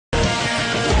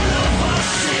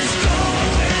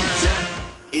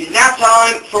Now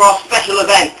time for our special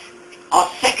event, our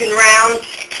second round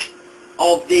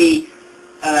of the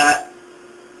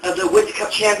Winter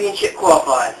Cup Championship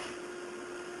qualifiers.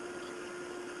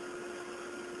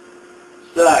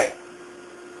 So,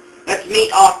 let's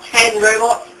meet our 10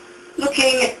 robots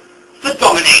looking for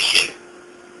domination.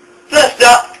 First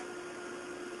up,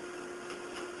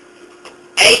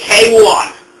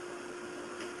 AK1.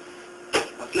 A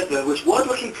flipper which was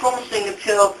looking promising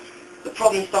until the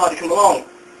problem started to come along.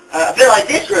 A bit like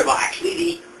this robot actually,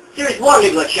 the Series 1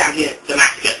 Nuclear Champion,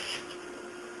 Damascus.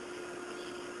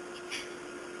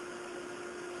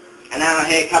 And now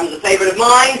here comes a favourite of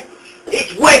mine,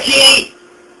 it's Wedgey!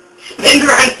 Spin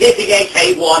around hitting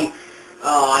AK1.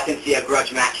 Oh, I can see a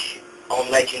grudge match on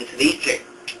Legends for these two.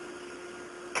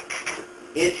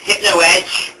 Here's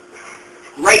Hypno-Edge,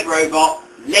 great robot,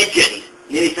 legend,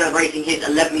 nearly celebrating his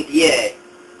 11th year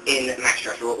in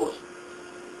Masterath Robo-Lek.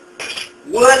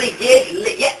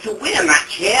 Whirligig, yet to win a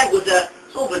match here, was a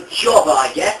sort of a jobber,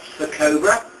 I guess, for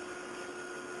Kobra.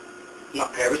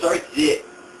 Not Kobra, sorry,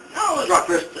 no, I was right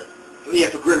first. Yeah,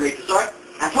 for Grim Reaper, sorry.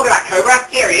 And talking about Kobra,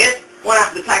 here he is, one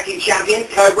after the tag team champions,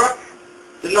 Kobra.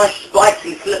 The nice spikes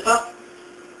and flipper.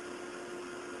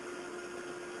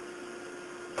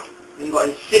 Then we've got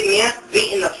Insignia,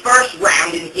 beating the first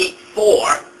round in Heat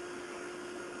 4.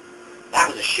 That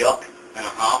was a shock and a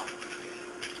half.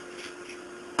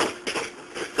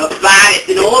 The baddest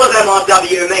in all of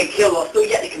MRW and Mega Killerlot still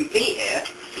yet to compete here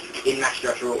in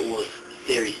Masterath Robo-Lek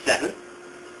Series 7.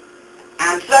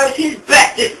 And so is his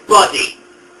bestest buddy,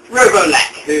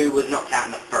 Robo-Lek, who was knocked out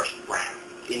in the first round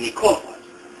in the qualifiers.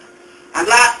 And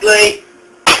lastly,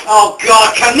 oh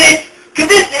god, can this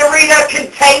arena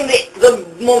contain the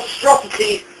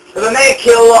monstrosities of a Mega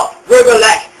Killerlot,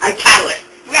 Robo-Lek, and Catalyst?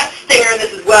 We got Stinger in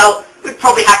this as well. We'd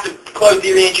probably have to close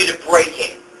the arena due to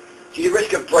breaking, due to the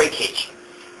risk of breakage.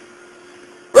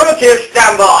 Roboteers,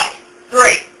 stand by.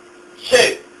 3,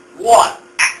 2, 1,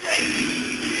 activate.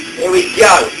 Here we go.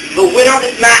 The winner of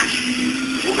this match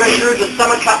will go through the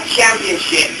Summer Cup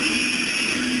Championship.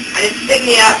 And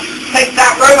Insignia takes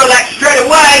out Robo-Lek straight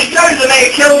away. Goes to the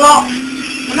Mega Killerlot.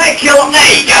 The Mega Killerlot,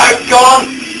 there you go, gone.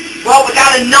 Well, we're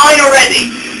down to 9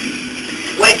 already.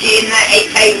 Wedgey in there,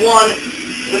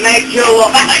 AK1. The Mega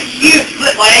Killerlot, that's a huge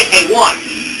flip by AK1.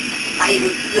 That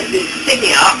even flipped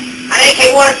Insignia up. And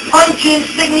AK1 is punching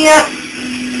Insignia.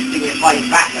 Insignia fighting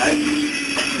back though.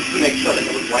 Make sure that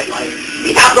it was white light.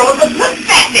 The outlaw was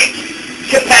pathetic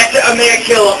compared to a Mega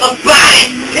Killerlot, the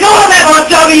baddest in all of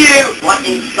MRW!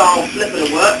 Lightning style flipper to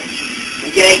work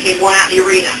and get AK1 out of the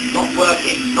arena. Not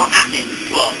working, not happening,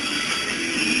 but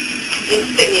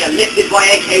Insignia lifted by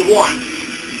AK1.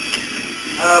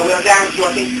 We are down to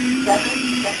I think 7?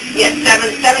 Yeah,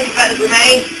 7 competitors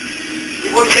remain.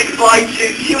 We've already said goodbye to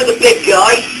 2 of the big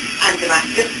guys and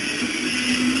Damascus.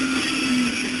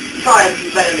 Try and do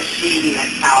better machining that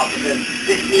tower because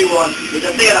this new one is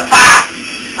a thing of the past.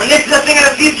 And this is a thing of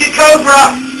the future,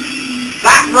 Kobra.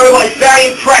 That robot is very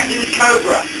impressive with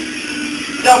Kobra.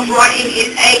 Jump right in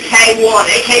is AK1.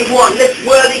 AK1, this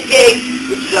Whirligig,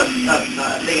 which is a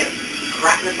thing of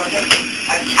crapness, I think.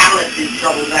 And Catalyst in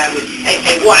trouble there with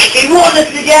AK1. AK1,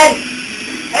 listen again.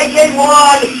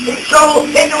 AK1 in trouble.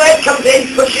 Hypno-Edge comes in,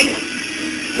 pushing.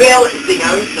 Bill is being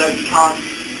owned, so he can't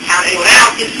count anyone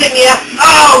out. Insignia.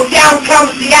 Oh, down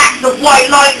comes the axe of White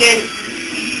Lightning.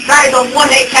 That is a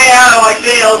one-hit KO, I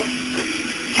feel.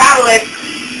 Catalyst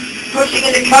pushing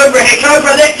into Kobra here.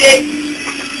 Kobra lifted.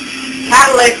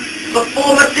 Catalyst, the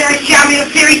former series champion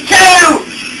of Series 2,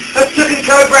 has taken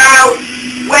Kobra out.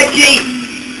 Wedgey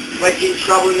in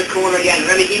trouble in the corner again.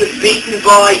 Remember, he was beaten.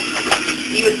 Oh,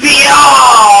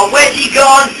 Wedgey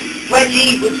gone.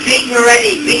 Wedgey was beaten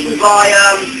already. Beaten by,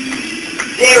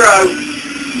 0.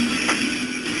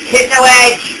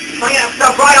 Hypno-Edge. Trying to get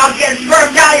stuff right on, getting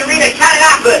first out of the arena. Can it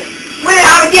happen? Will it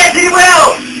happen? Yes, it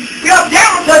will.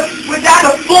 We're down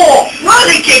to 4.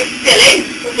 Whirligig's still in.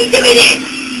 What's he doing in?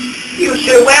 You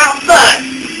should have went out first.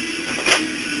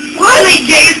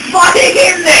 Whirligig is fighting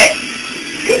in this.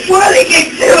 Is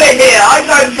Whirligig doing here? I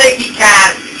don't think he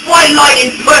can. White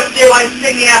Lightning pushed through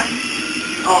Insignia.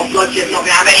 Oh, Bloodshed's not going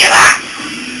to have any of that.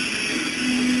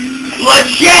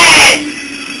 Bloodshed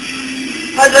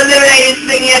has eliminated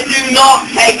Insignia. Do not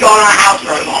take on a house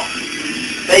robot.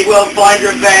 They will find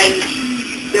revenge.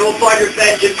 They will find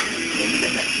revenge.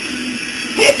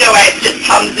 Hypno-Edge just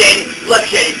comes in.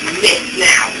 Bloodshed is missed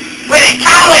now. When a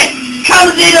Catalyst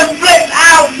comes in and flips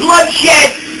out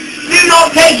Bloodshed, do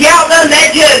not take out the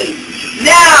legend.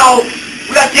 Now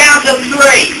we are down to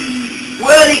 3.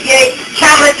 Whirligig,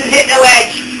 Catalyst and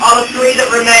Hypno-Edge are the 3 that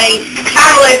remain.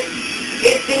 Catalyst,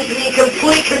 it seems to be in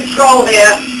complete control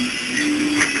here.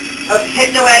 of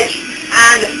Hypno-Edge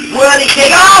and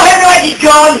Whirligig. Oh, Hypno-Edge is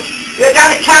gone! We're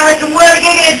down to Catalyst and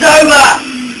Whirligig and it's over!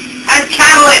 And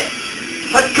Catalyst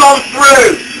has gone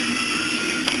through!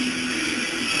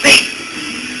 See?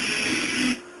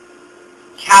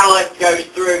 Catalyst goes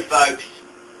through, folks,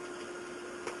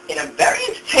 in a very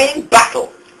entertaining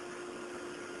battle.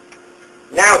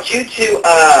 Now, due to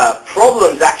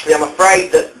problems, actually, I'm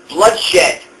afraid that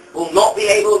Bloodshed will not be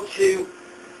able to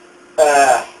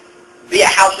be a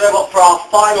house robot for our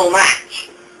final match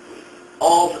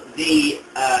of the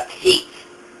heat.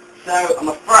 So I'm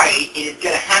afraid it is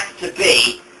going to have to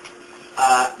be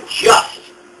just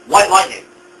White Lightning.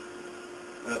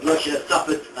 Bloodshed has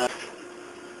suffered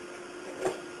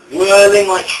whirling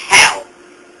like hell.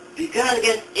 He's going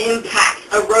against Impact,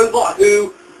 a robot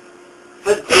who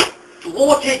has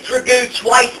thwarted Dragoo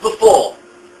twice before.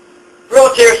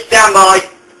 Frontier standby.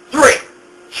 3,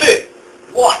 2,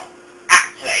 1,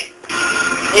 activate.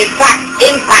 In fact,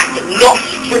 Impact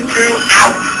knocks Dragoo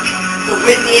out to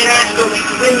win the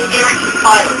interaction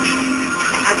title.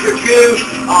 And Dragoo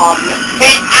are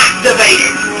hit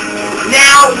activated.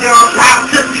 Now we are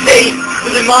about to see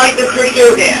the demise of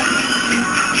Dragoo here.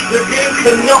 Dragoo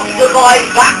cannot survive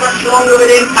that much longer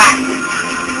with Impact.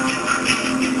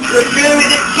 Dragoo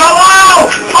is in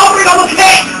trouble! Hovering on the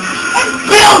pit! And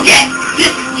Bill gets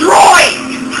destroyed!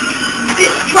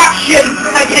 Destruction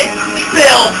against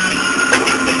Bill!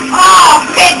 Ah,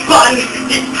 pit button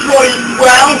destroyed as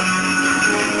well!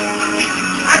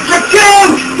 And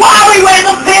Dragoo! Wow, he went in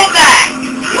the pit there!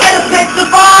 He let the pit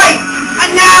survive!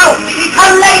 And now he's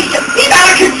unleashed! He's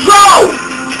out of control!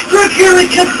 Dragoo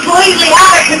is completely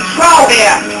out of control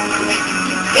here!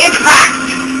 Impact!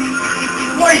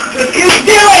 What is Dragoo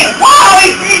doing? Wow,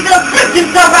 he's going to flip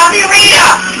himself out of the arena!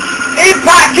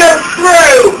 Impact goes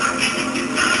through!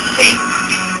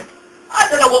 I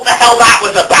don't know what the hell that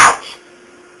was about!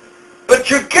 But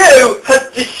Dragoo has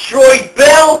destroyed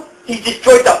Bill, he's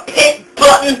destroyed the pit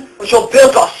button, I'm sure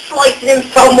Bill's got a slice in him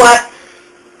somewhere,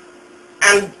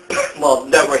 and, well,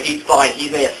 don't worry, he's fine,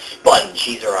 he's made a sponge,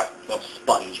 he's alright, not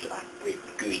sponge, but that really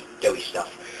gooey, doughy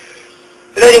stuff.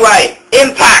 But anyway,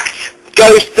 Impact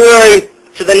goes through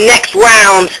to the next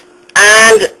round,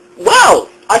 and, well,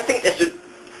 I think this is,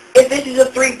 if this is a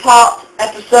 3-part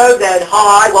episode, then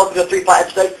hi, welcome to a 3-part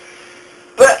episode.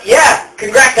 But yeah,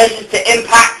 congratulations to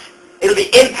Impact. It'll be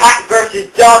Impact versus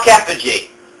Dark Effigy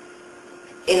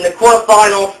in the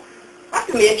quarterfinals. That's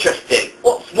going to be interesting.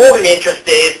 What's more going to be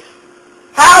interesting is,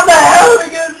 how the hell are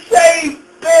we going to save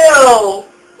Bill?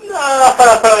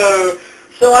 No!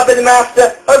 So I've been the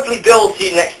Master. Hopefully Bill will see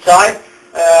you next time.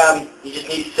 He just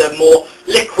needs some more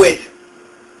liquid.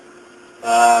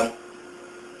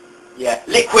 Yeah,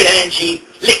 liquid energy,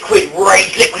 liquid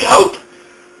rage, liquid hope,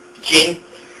 Jin.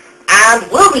 And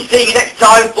we'll be seeing you next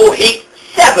time for Heat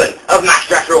 7 of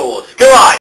Masteraths. Goodbye!